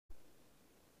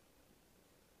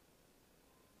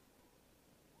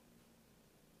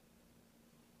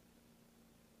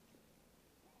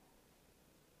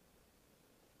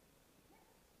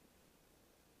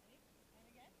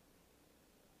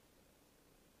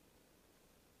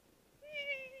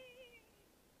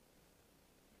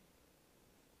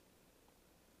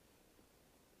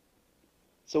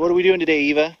So what are we doing today,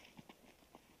 Eva?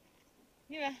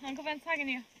 Eva, Uncle Ben's talking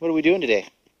to you. What are we doing today?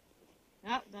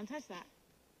 No, don't touch that.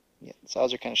 Yeah, the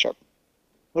saws are kind of sharp.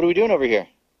 What are we doing over here?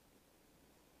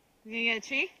 You gonna get a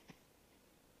tree?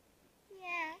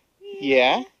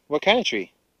 Yeah? What kind of tree?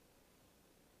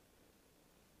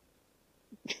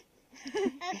 A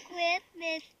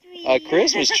Christmas tree. A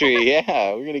Christmas tree,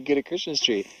 yeah. We're going to get a Christmas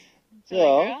tree.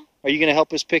 So, are you going to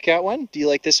help us pick out one? Do you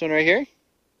like this one right here?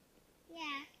 Yeah.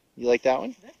 You like that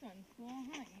one? This one's cool,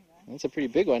 huh, Eva? That's a pretty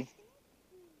big one.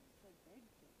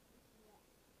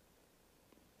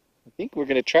 I think we're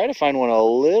going to try to find one a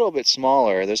little bit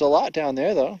smaller. There's a lot down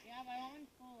there, though. Yeah, but I want one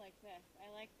full like this.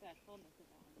 I like the fullness of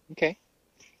that one. Okay.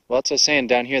 Well, that's what I was saying.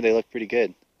 Down here, they look pretty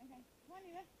good. Okay, come on,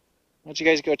 Eva. Why don't you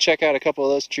guys go check out a couple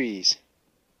of those trees?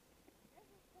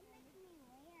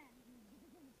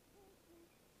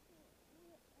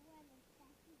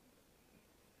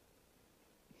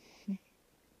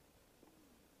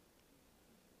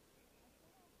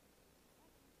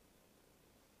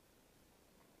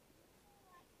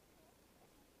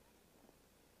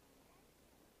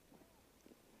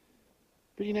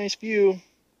 Pretty nice view.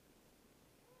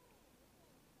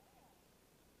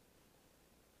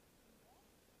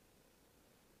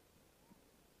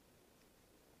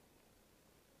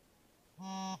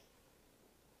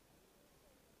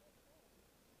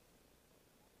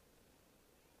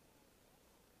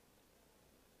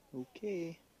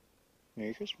 Okay.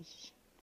 Merry Christmas.